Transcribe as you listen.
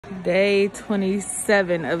Day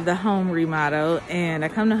 27 of the home remodel, and I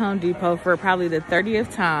come to Home Depot for probably the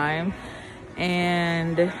 30th time,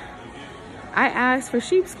 and I asked for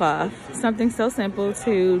sheep's cloth, something so simple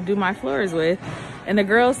to do my floors with, and the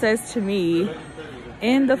girl says to me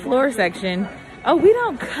in the floor section, "Oh, we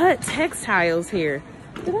don't cut textiles here."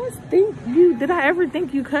 Did I ever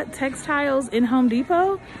think you cut textiles in Home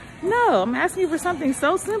Depot? No, I'm asking you for something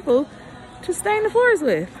so simple to stain the floors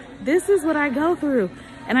with. This is what I go through.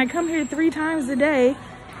 And I come here 3 times a day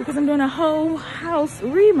because I'm doing a whole house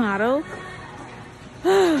remodel.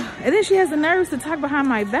 And then she has the nerves to talk behind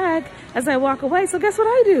my back as I walk away. So guess what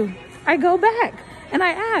I do? I go back and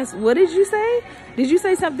I ask, "What did you say? Did you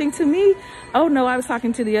say something to me?" "Oh no, I was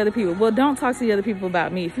talking to the other people." Well, don't talk to the other people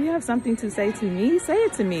about me. If you have something to say to me, say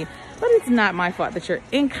it to me. But it's not my fault that you're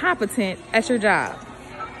incompetent at your job.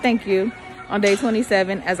 Thank you. On day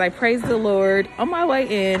 27, as I praise the Lord on my way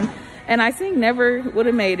in, and I sing "Never Would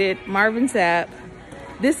Have Made It," Marvin Sapp.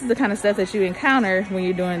 This is the kind of stuff that you encounter when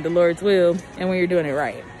you're doing the Lord's will and when you're doing it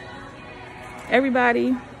right.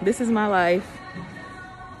 Everybody, this is my life.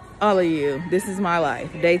 All of you, this is my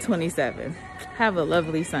life. Day 27. Have a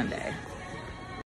lovely Sunday.